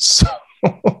dark. So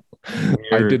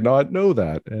I did not know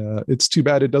that. It's too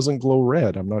bad it doesn't glow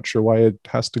red. I'm not sure why it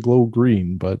has to glow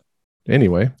green, but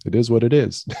anyway, it is what it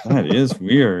is. That is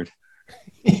weird.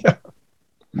 Yeah.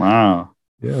 Wow.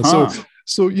 Yeah. Huh.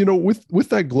 So with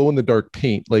that glow in the dark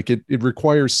paint, like it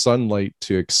requires sunlight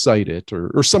to excite it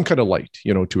or some kind of light,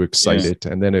 to excite it.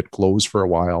 And then it glows for a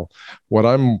while. What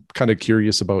I'm kind of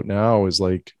curious about now is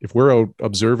like, if we're out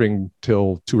observing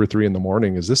till 2 or 3 in the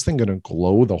morning, is this thing going to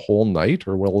glow the whole night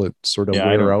or will it sort of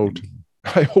wear out?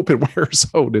 I hope it wears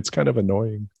out. It's kind of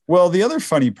annoying. Well, the other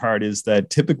funny part is that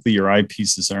typically your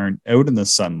eyepieces aren't out in the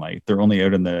sunlight. They're only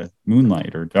out in the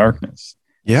moonlight or darkness.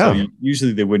 Yeah. So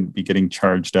usually they wouldn't be getting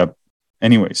charged up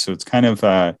anyway. So it's kind of,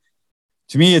 to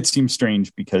me, it seems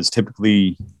strange because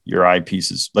typically your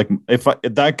eyepieces, like if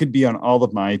that could be on all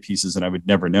of my eyepieces and I would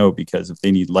never know because if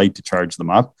they need light to charge them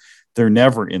up, they're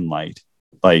never in light,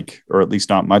 or at least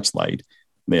not much light.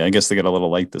 I guess they got a little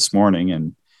light this morning,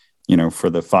 and for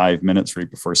the 5 minutes right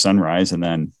before sunrise, and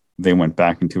then they went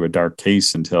back into a dark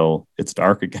case until it's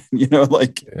dark again. Yeah.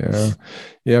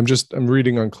 I'm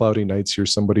reading on cloudy nights here.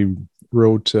 Somebody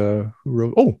wrote, Bill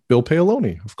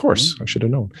Paoloni. Of course, I should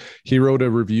have known. He wrote a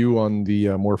review on the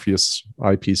Morpheus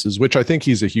eyepieces, which I think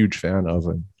he's a huge fan of,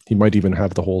 and he might even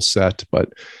have the whole set.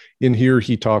 But in here,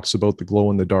 he talks about the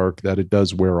glow in the dark, that it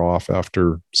does wear off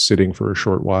after sitting for a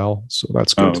short while. So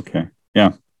that's good. Oh, okay.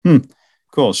 Yeah.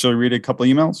 Cool. Shall we read a couple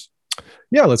emails?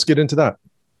 Yeah, let's get into that.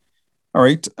 All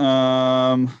right.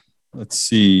 Let's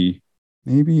see.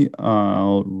 Maybe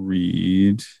I'll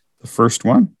read the first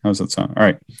one. How does that sound? All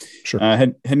right. Sure.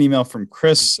 Had an email from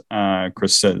Chris.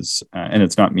 Chris says, and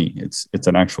it's not me. It's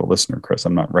an actual listener, Chris.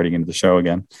 I'm not writing into the show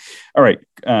again. All right.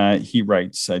 He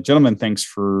writes, gentlemen, thanks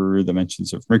for the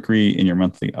mentions of Mercury in your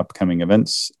monthly upcoming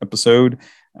events episode.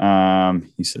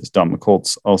 He says, Don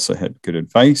McColtz also had good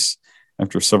advice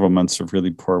after several months of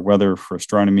really poor weather for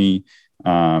astronomy.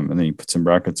 And then he puts in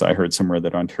brackets, I heard somewhere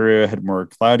that Ontario had more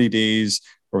cloudy days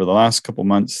over the last couple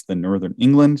months than Northern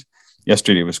England.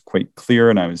 Yesterday was quite clear,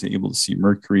 and I was able to see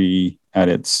Mercury at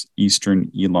its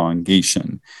eastern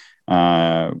elongation.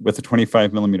 With a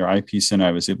 25 millimeter eyepiece in,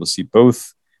 I was able to see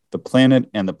both the planet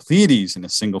and the Pleiades in a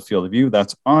single field of view.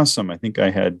 That's awesome. I think I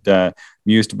had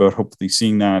mused about hopefully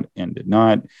seeing that and did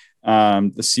not.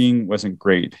 The seeing wasn't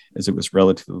great as it was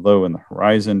relatively low in the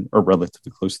horizon, or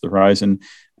relatively close to the horizon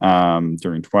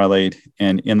during twilight.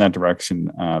 And in that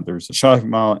direction, there's a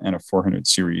shopping mall and a 400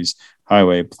 series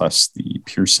highway plus the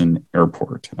Pearson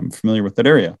Airport. I'm familiar with that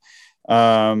area.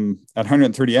 At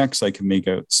 130x, I can make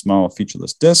out small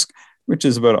featureless disk, which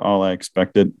is about all I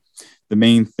expected. The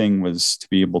main thing was to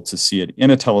be able to see it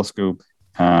in a telescope,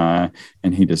 and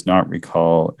he does not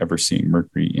recall ever seeing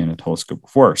Mercury in a telescope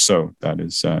before. So that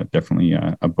is definitely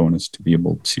a bonus to be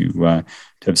able to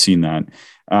have seen that.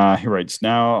 He writes,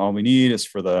 now all we need is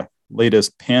for the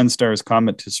latest Pan-STARRS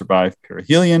comet to survive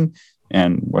perihelion,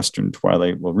 and Western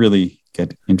twilight will really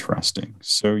get interesting.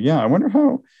 So yeah, I wonder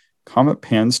how Comet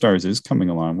Pan-STARRS is coming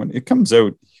along. When it comes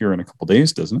out here in a couple of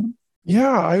days, doesn't it?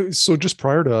 Yeah, so just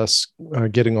prior to us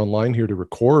getting online here to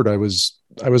record, I was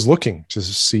looking to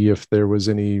see if there was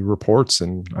any reports,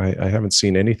 and I haven't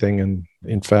seen anything. And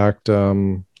in fact,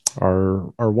 our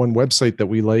one website that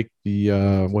we like,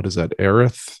 the what is that,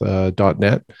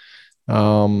 Aerith.net,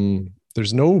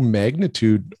 there's no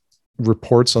magnitude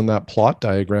reports on that plot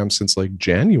diagram since like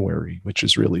January, which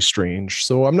is really strange.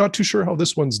 So I'm not too sure how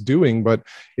this one's doing, but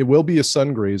it will be a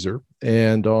sun grazer.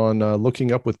 And on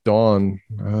looking up with Don,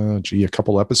 a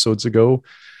couple episodes ago,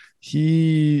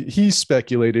 he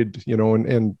speculated,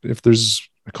 and if there's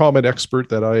a comet expert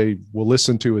that I will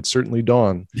listen to, it's certainly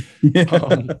Don.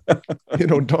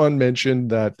 Don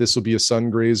mentioned that this will be a sun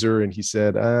grazer, and he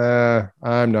said,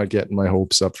 I'm not getting my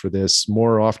hopes up for this.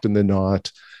 More often than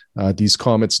not, these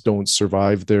comets don't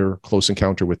survive their close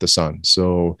encounter with the sun.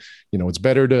 So, it's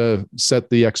better to set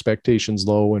the expectations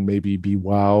low and maybe be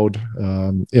wowed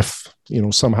if,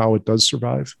 somehow it does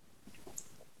survive.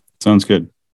 Sounds good.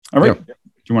 All right. Yeah.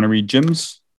 Do you want to read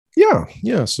Jim's?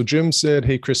 Yeah. So Jim said,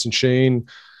 hey, Chris and Shane,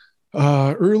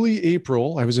 early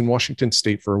April, I was in Washington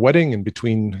State for a wedding, and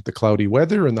between the cloudy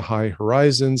weather and the high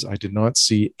horizons, I did not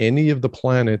see any of the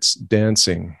planets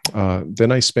dancing.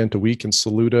 Then I spent a week in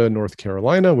Saluda, North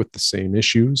Carolina with the same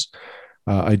issues.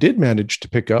 I did manage to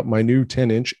pick up my new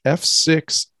 10-inch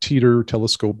f6 Teeter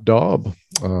telescope Dob.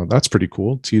 That's pretty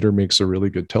cool. Teeter makes a really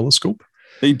good telescope.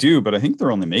 They do, but I think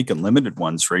they're only making limited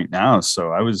ones right now.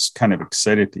 So I was kind of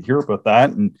excited to hear about that.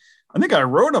 And I think I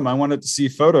wrote them. I wanted to see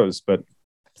photos, but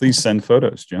please send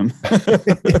photos, Jim.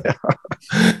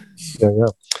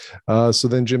 Yeah. So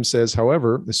then Jim says,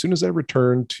 however, as soon as I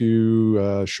returned to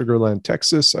Sugarland,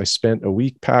 Texas, I spent a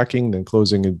week packing, then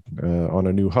closing on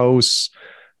a new house,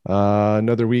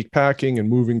 another week packing and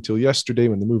moving till yesterday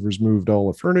when the movers moved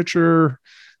all the furniture.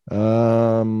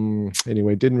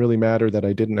 Anyway, it didn't really matter that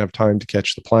I didn't have time to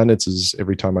catch the planets, as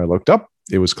every time I looked up,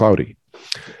 it was cloudy.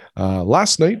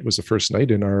 Last night was the first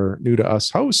night in our new to us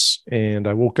house, and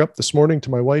I woke up this morning to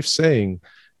my wife saying,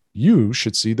 you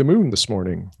should see the moon this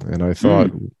morning. And I thought,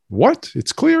 what?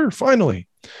 It's clear, finally.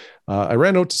 I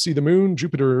ran out to see the moon,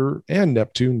 Jupiter, and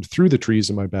Neptune through the trees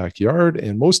in my backyard,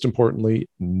 and most importantly,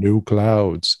 no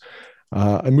clouds.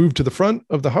 I moved to the front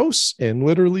of the house and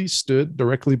literally stood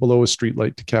directly below a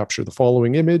streetlight to capture the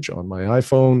following image on my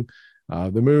iPhone.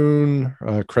 The moon,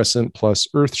 crescent plus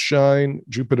Earth shine,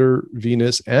 Jupiter,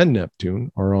 Venus, and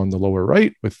Neptune are on the lower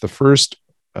right, with the first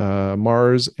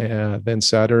Mars and then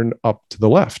Saturn up to the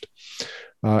left.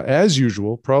 As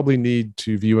usual, probably need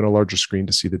to view on a larger screen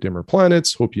to see the dimmer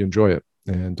planets. Hope you enjoy it.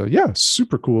 And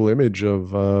super cool image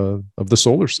of the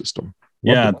solar system.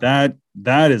 Yeah,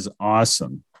 that is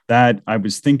awesome. That I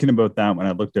was thinking about that when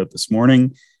I looked out this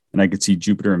morning, and I could see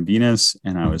Jupiter and Venus,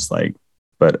 and I was like,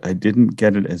 but I didn't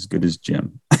get it as good as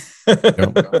Jim.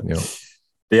 Yep.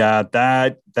 Yeah,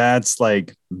 that's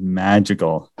like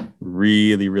magical,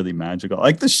 really, really magical. I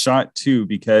like the shot too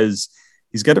because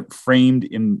he's got it framed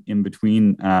in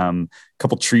between a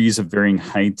couple trees of varying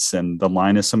heights and the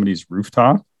line of somebody's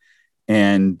rooftop.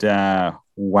 And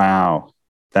wow,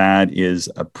 that is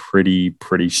a pretty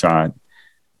shot.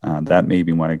 That made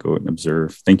me want to go out and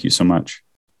observe. Thank you so much.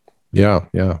 Yeah.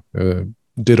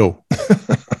 Ditto.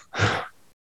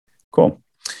 Cool.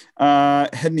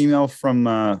 Had an email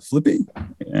from Flippy,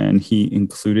 and he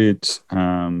included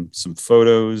some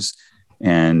photos,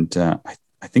 and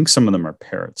I think some of them are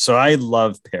parrots. So I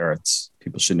love parrots.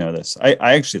 People should know this. I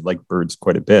actually like birds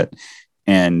quite a bit.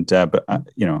 And, but I'm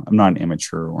not an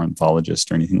amateur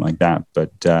ornithologist or anything like that,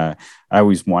 but I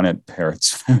always wanted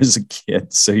parrots when I was a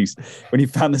kid. So when he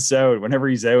found this out, whenever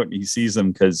he's out and he sees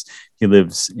them, because he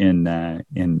lives in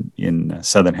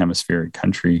Southern Hemisphere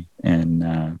country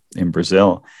in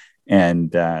Brazil.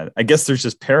 And I guess there's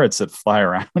just parrots that fly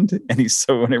around, and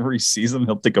so whenever he sees them,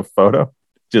 he'll take a photo.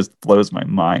 It just blows my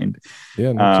mind.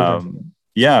 Yeah, no kidding.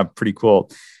 Yeah, pretty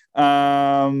cool.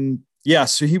 Yeah,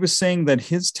 so he was saying that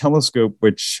his telescope,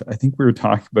 which I think we were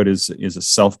talking about, is a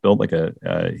self-built,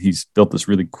 he's built this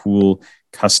really cool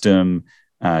custom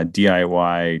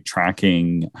DIY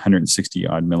tracking 160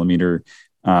 odd millimeter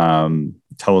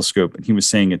telescope, and he was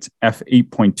saying it's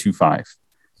f8.25.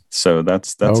 So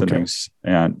that's okay.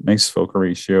 A nice focal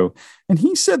ratio. And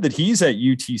he said that he's at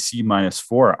UTC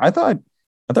 -4. I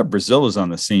thought Brazil was on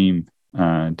the same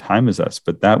time as us,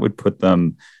 but that would put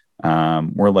them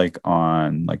more like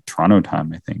on like Toronto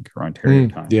time, I think, or Ontario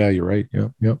time. Yeah, you're right.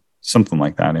 Yeah. Something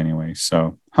like that anyway.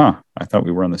 So, I thought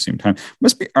we were on the same time.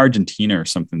 Must be Argentina or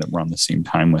something that we're on the same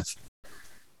time with.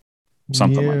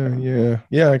 Something like that.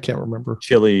 Yeah. I can't remember.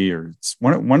 Chile, or it's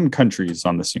one country is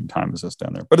on the same time as us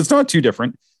down there, but it's not too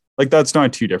different. Like, that's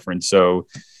not too different. So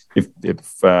if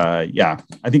I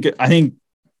think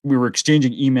we were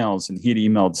exchanging emails, and he had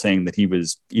emailed saying that he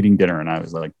was eating dinner, and I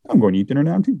was like, I'm going to eat dinner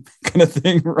now too, kind of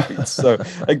thing, right? So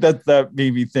like that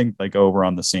made me think like, oh, we're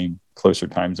on the same closer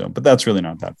time zone, but that's really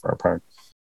not that far apart.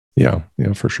 Yeah,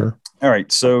 for sure. All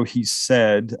right. So he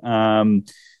said,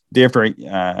 day after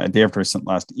I sent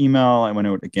last email, I went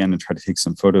out again and tried to take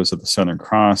some photos of the Southern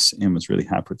Cross, and was really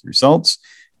happy with the results.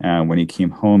 When he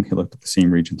came home, he looked at the same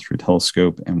region through a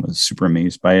telescope and was super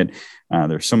amazed by it.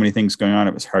 There's so many things going on.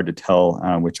 It was hard to tell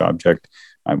which object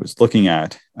I was looking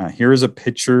at. Here is a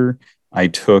picture I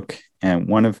took, and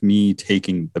one of me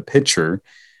taking the picture.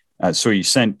 So he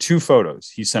sent two photos.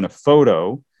 He sent a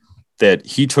photo that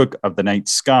he took of the night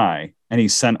sky, and he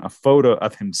sent a photo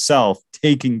of himself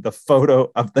taking the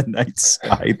photo of the night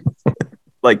sky.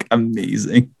 Like,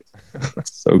 amazing.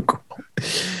 So cool.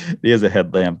 He has a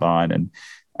headlamp on, and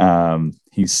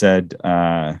he said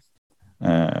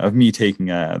of me taking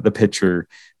the picture,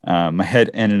 my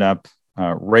head ended up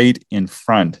right in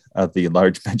front of the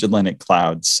Large Magellanic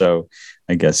Cloud. So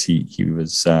I guess he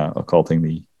was occulting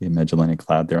the Magellanic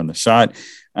Cloud there on the shot.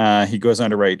 He goes on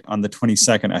to write, on the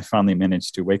 22nd, I finally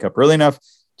managed to wake up early enough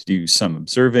to do some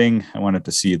observing. I wanted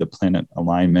to see the planet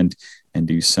alignment and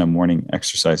do some morning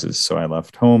exercises. So I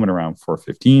left home at around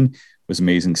 4:15. It was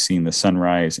amazing seeing the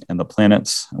sunrise and the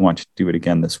planets. I want to do it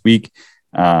again this week.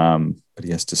 But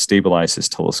he has to stabilize his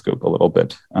telescope a little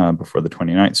bit before the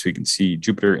 29th, so he can see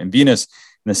Jupiter and Venus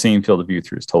in the same field of view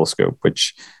through his telescope,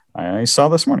 which I saw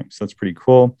this morning. So that's pretty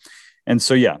cool. And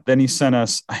so, then he sent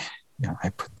us, I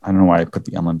don't know why I put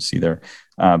the LMC there,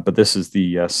 but this is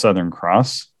the Southern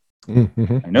Cross.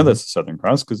 Mm-hmm. I know that's the Southern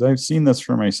Cross because I've seen this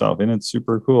for myself, and it's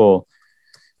super cool.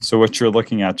 So what you're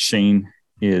looking at, Shane,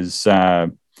 is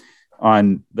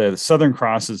on the Southern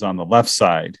Cross is on the left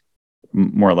side,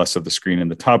 more or less, of the screen, and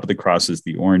the top of the cross is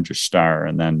the orangish star,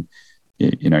 and then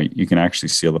you can actually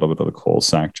see a little bit of the coal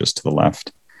sack just to the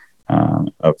left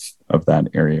of that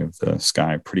area of the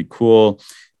sky. Pretty cool.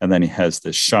 And then he has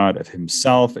this shot of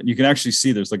himself, and you can actually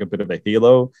see there's like a bit of a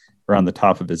halo around the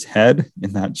top of his head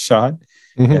in that shot.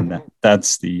 Mm-hmm. And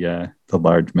that's the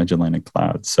Large Magellanic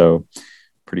Cloud. So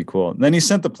pretty cool. And then he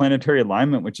sent the planetary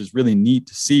alignment, which is really neat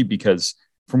to see, because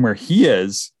from where he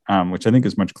is, which I think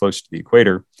is much closer to the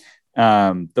equator,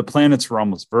 the planets were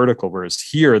almost vertical, whereas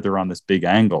here they're on this big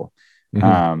angle.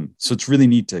 Mm-hmm. So it's really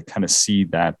neat to kind of see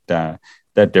that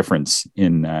difference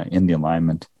in the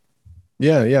alignment.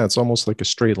 Yeah, it's almost like a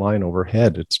straight line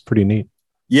overhead. It's pretty neat.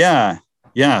 Yeah,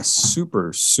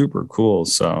 super, super cool.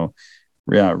 So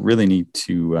really neat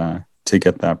to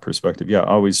get that perspective. Yeah, I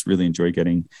always really enjoy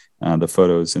getting the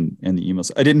photos and the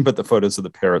emails. I didn't put the photos of the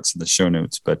parrots in the show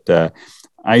notes, but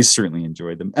I certainly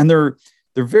enjoyed them. And they're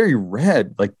very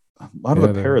red, like a lot of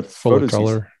the parrot full photos. Of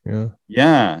color.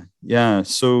 Yeah.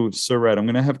 So red. I'm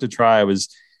gonna have to try. I was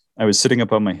sitting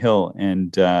up on my hill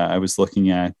and I was looking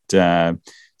at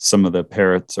some of the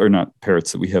parrots, or not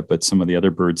parrots that we have, but some of the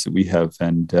other birds that we have,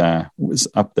 and was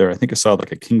up there. I think I saw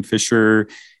like a kingfisher.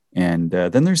 And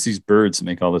then there's these birds that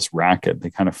make all this racket. They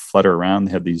kind of flutter around.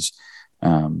 They have these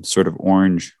sort of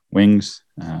orange wings.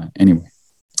 Anyway,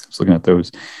 I was looking at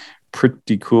those.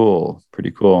 Pretty cool.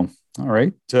 All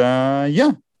right.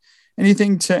 Yeah.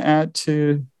 Anything to add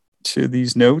to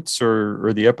these notes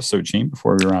or the episode, Shane,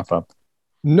 before we wrap up?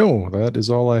 No, that is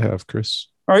all I have, Chris.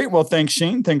 All right. Well, thanks,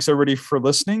 Shane. Thanks, everybody, for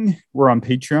listening. We're on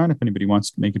Patreon. If anybody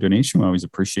wants to make a donation, we always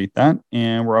appreciate that.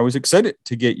 And we're always excited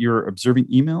to get your observing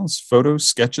emails, photos,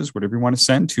 sketches, whatever you want to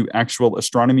send to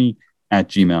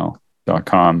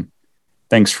actualastronomy@gmail.com.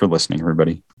 Thanks for listening,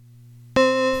 everybody.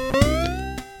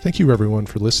 Thank you, everyone,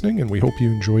 for listening, and we hope you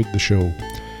enjoyed the show.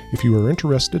 If you are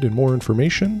interested in more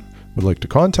information, would like to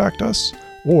contact us,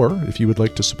 or if you would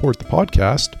like to support the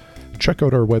podcast, check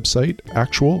out our website,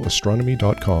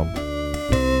 actualastronomy.com.